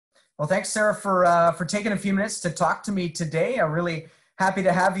Well, thanks, Sarah, for taking a few minutes to talk to me today. I'm really happy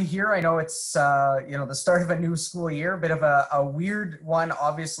to have you here. I know it's the start of a new school year, a bit of a weird one,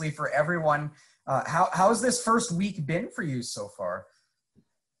 obviously, for everyone. How's this first week been for you so far?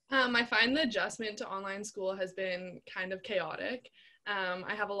 I find the adjustment to online school has been kind of chaotic.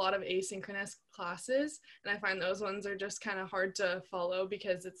 I have a lot of asynchronous classes, and I find those ones are just kind of hard to follow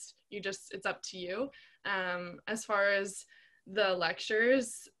because it's up to you. As far as the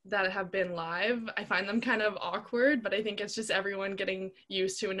lectures that have been live, I find them kind of awkward, but I think it's just everyone getting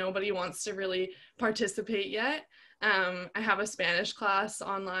used to, and nobody wants to really participate yet. I have a Spanish class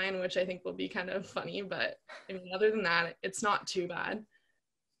online, which I think will be kind of funny, but I mean, other than that, it's not too bad.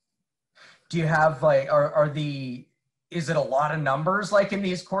 Do you have is it a lot of numbers like in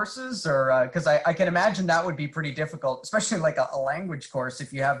these courses, or because I can imagine that would be pretty difficult, especially like a language course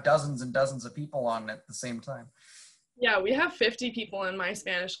if you have dozens and dozens of people on at the same time. Yeah, we have 50 people in my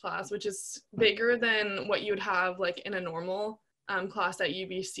Spanish class, which is bigger than what you'd have like in a normal class at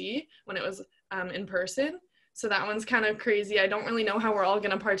UBC when it was in person. So that one's kind of crazy. I don't really know how we're all going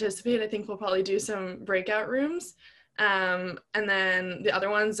to participate. I think we'll probably do some breakout rooms. And then the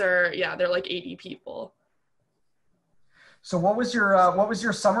other ones are, yeah, they're like 80 people. So what was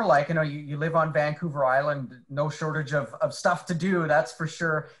your summer like? I know you live on Vancouver Island, no shortage of stuff to do, that's for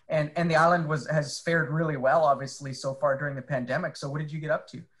sure. And the island has fared really well, obviously, so far during the pandemic. So what did you get up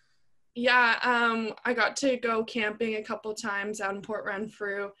to? Yeah, I got to go camping a couple times out in Port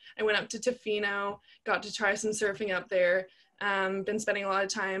Renfrew. I went up to Tofino, got to try some surfing up there. Been spending a lot of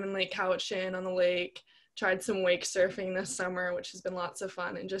time in Lake Cowichan on the lake. Tried some wake surfing this summer, which has been lots of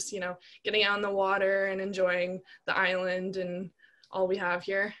fun, and just, getting out in the water and enjoying the island and all we have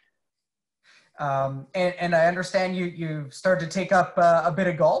here. And I understand you started to take up a bit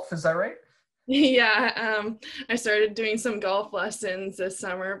of golf, is that right? Yeah, I started doing some golf lessons this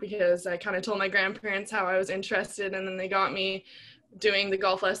summer because I kind of told my grandparents how I was interested, and then they got me doing the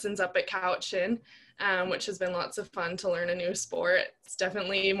golf lessons up at Cowichan, which has been lots of fun to learn a new sport. It's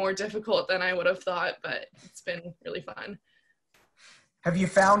definitely more difficult than I would have thought, but it's been really fun. Have you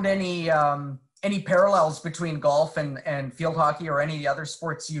found any parallels between golf and field hockey or any other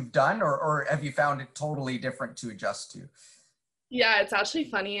sports you've done, or have you found it totally different to adjust to? Yeah, it's actually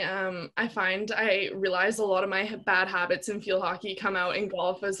funny. I find I realize a lot of my bad habits in field hockey come out in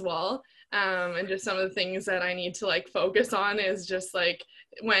golf as well. And just some of the things that I need to like focus on is just like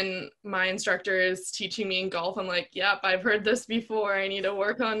when my instructor is teaching me in golf, I'm like, yep, I've heard this before. I need to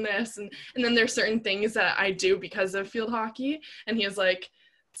work on this. And then there's certain things that I do because of field hockey. And he's like,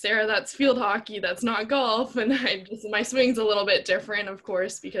 Sarah, that's field hockey. That's not golf. And my swing's a little bit different, of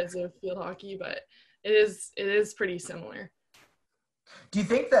course, because of field hockey, but it is pretty similar. Do you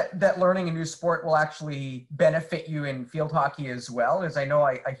think that learning a new sport will actually benefit you in field hockey as well? As I know,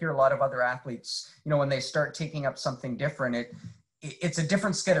 I hear a lot of other athletes, when they start taking up something different, it's a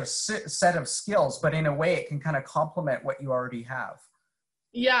different set of skills, but in a way it can kind of complement what you already have.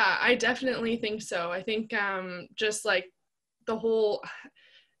 Yeah, I definitely think so. I think just like the whole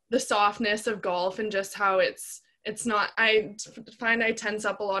the softness of golf and just how it's not, I find I tense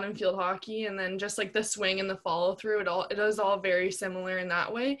up a lot in field hockey, and then just like the swing and the follow through, it is all very similar in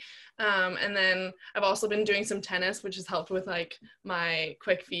that way. And then I've also been doing some tennis, which has helped with like my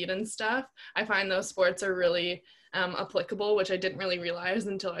quick feet and stuff. I find those sports are really applicable, which I didn't really realize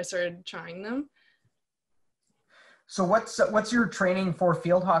until I started trying them. So what's your training for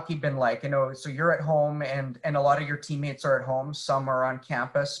field hockey been like? So you're at home and a lot of your teammates are at home, some are on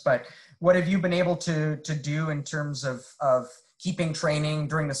campus, but what have you been able to do in terms of keeping training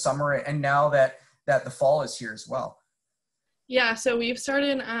during the summer and now that the fall is here as well? Yeah, so we've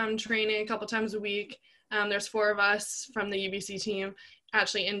started training a couple times a week. There's 4 of us from the UBC team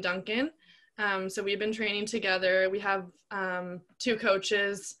actually in Duncan. So we've been training together. We have 2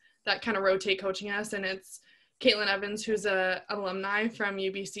 coaches that kind of rotate coaching us, and it's Caitlin Evans, who's a alumni from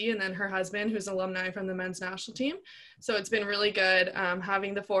UBC, and then her husband, who's an alumni from the men's national team. So it's been really good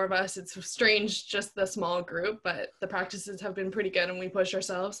having the 4 of us. It's strange, just the small group, but the practices have been pretty good, and we push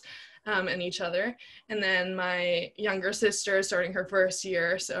ourselves and each other. And then my younger sister is starting her first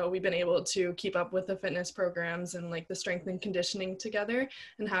year, so we've been able to keep up with the fitness programs and like the strength and conditioning together,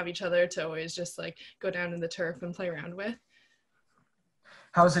 and have each other to always just like go down to the turf and play around with.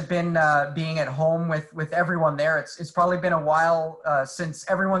 How's it been being at home with everyone there? It's probably been a while since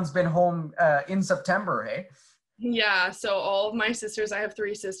everyone's been home in September, hey? Yeah, so all of my sisters, I have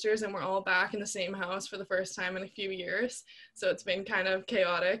 3 sisters, and we're all back in the same house for the first time in a few years. So it's been kind of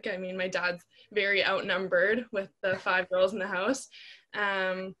chaotic. I mean, my dad's very outnumbered with the 5 girls in the house.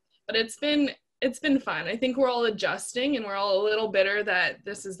 But it's been fun. I think we're all adjusting and we're all a little bitter that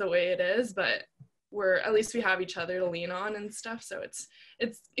this is the way it is, but at least we have each other to lean on and stuff. So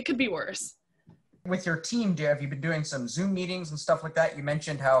it could be worse. With your team, have you been doing some Zoom meetings and stuff like that? You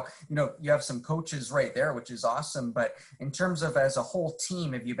mentioned how, you have some coaches right there, which is awesome. But in terms of as a whole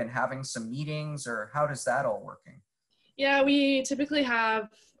team, have you been having some meetings, or how does that all working? Yeah, we typically have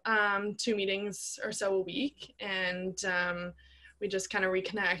 2 meetings or so a week, and we just kind of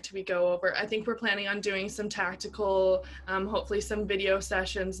reconnect. We go over, I think we're planning on doing some tactical, hopefully some video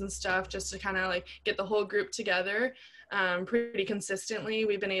sessions and stuff, just to kind of like get the whole group together pretty consistently.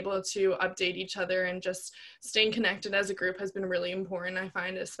 We've been able to update each other, and just staying connected as a group has been really important. I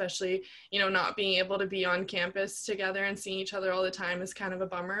find, especially, not being able to be on campus together and seeing each other all the time is kind of a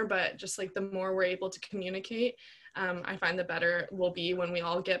bummer, but just like the more we're able to communicate, I find the better we'll be when we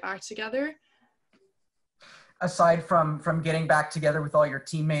all get back together. Aside from getting back together with all your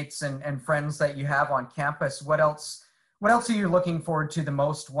teammates and friends that you have on campus, what else are you looking forward to the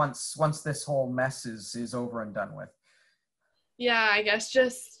most once this whole mess is over and done with? Yeah, I guess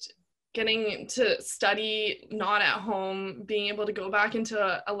just getting to study not at home, being able to go back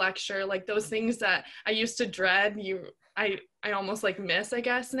into a lecture, like those things that I used to dread, I almost like miss, I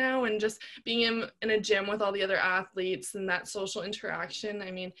guess, now. And just being in a gym with all the other athletes and that social interaction.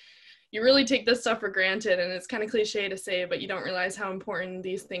 I mean, you really take this stuff for granted, and it's kind of cliche to say, but you don't realize how important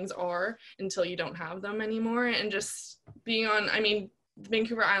these things are until you don't have them anymore. And just being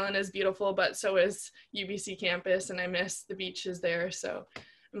Vancouver Island is beautiful, but so is UBC campus, and I miss the beaches there. So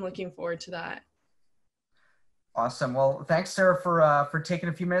I'm looking forward to that. Awesome. Well, thanks, Sarah, for taking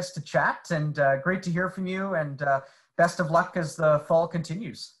a few minutes to chat, and great to hear from you, and best of luck as the fall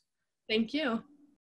continues. Thank you.